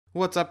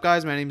What's up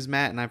guys, my name is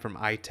Matt and I'm from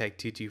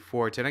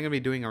iTech224. Today I'm going to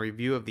be doing a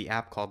review of the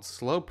app called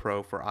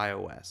SloPro for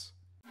iOS.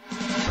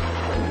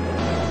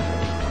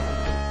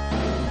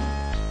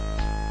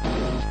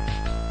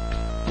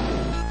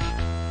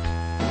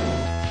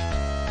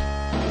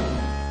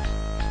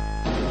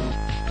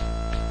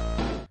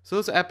 So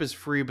this app is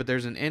free, but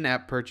there's an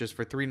in-app purchase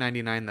for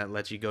 $3.99 that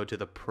lets you go to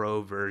the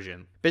Pro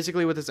version.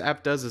 Basically what this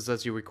app does is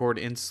lets you record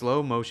in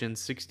slow motion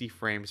 60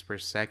 frames per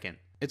second.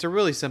 It's a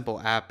really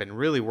simple app and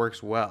really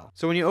works well.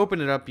 So when you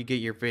open it up, you get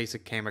your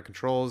basic camera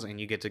controls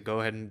and you get to go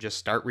ahead and just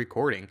start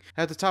recording.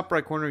 At the top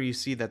right corner, you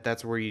see that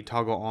that's where you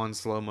toggle on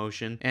slow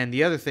motion, and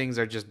the other things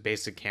are just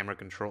basic camera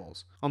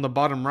controls. On the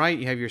bottom right,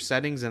 you have your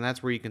settings, and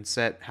that's where you can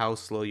set how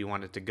slow you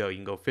want it to go. You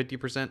can go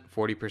 50%,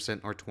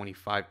 40%, or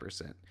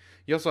 25%.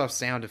 You also have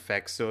sound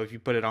effects, so if you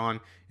put it on,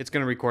 it's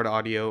going to record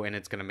audio and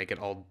it's going to make it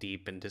all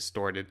deep and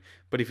distorted.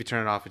 But if you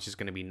turn it off, it's just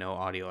going to be no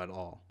audio at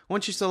all.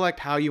 Once you select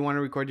how you want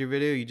to record your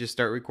video, you just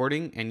start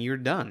recording and you're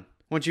done.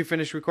 Once you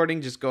finish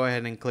recording, just go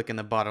ahead and click in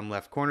the bottom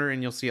left corner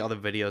and you'll see all the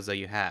videos that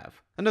you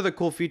have. Another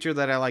cool feature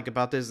that I like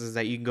about this is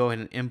that you can go ahead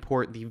and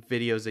import the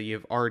videos that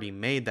you've already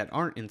made that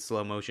aren't in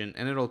slow motion,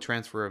 and it'll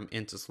transfer them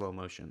into slow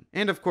motion.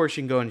 And of course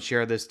you can go and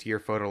share this to your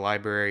photo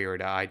library or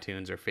to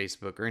iTunes or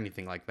Facebook or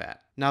anything like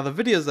that. Now the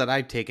videos that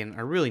I've taken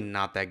are really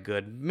not that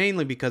good,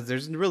 mainly because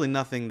there's really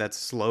nothing that's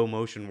slow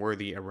motion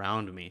worthy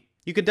around me.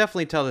 You could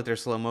definitely tell that they're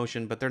slow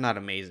motion, but they're not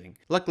amazing.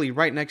 Luckily,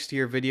 right next to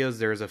your videos,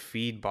 there is a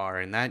feed bar,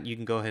 and that you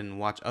can go ahead and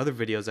watch other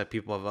videos that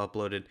people have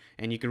uploaded,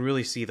 and you can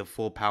really see the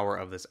full power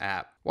of this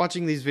app.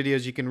 Watching these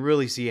videos, you can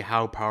really see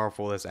how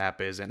powerful this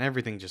app is, and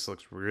everything just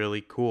looks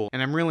really cool.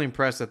 And I'm really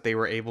impressed that they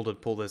were able to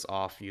pull this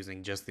off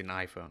using just an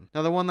iPhone.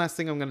 Now, the one last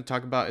thing I'm going to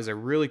talk about is a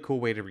really cool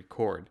way to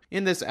record.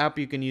 In this app,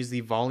 you can use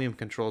the volume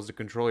controls to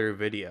control your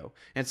video.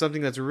 And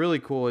something that's really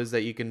cool is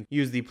that you can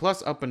use the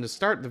plus button to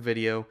start the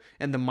video,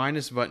 and the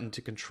minus button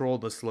to control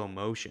the slow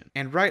motion.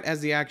 And right as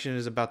the action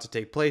is about to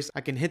take place,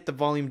 I can hit the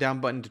volume down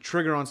button to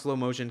trigger on slow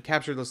motion,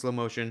 capture the slow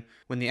motion.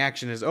 When the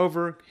action is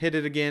over, hit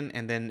it again,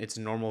 and then it's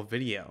normal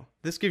video.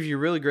 This gives you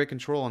really great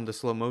control on the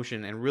slow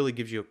motion and really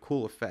gives you a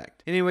cool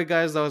effect. Anyway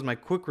guys, that was my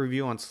quick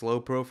review on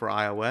SloPro for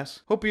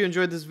iOS. Hope you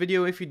enjoyed this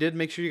video. If you did,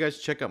 make sure you guys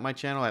check out my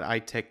channel at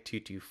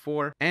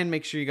iTech224 and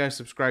make sure you guys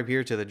subscribe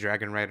here to the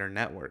Dragon Rider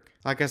Network.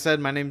 Like I said,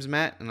 my name's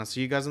Matt and I'll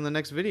see you guys in the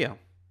next video.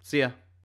 See ya.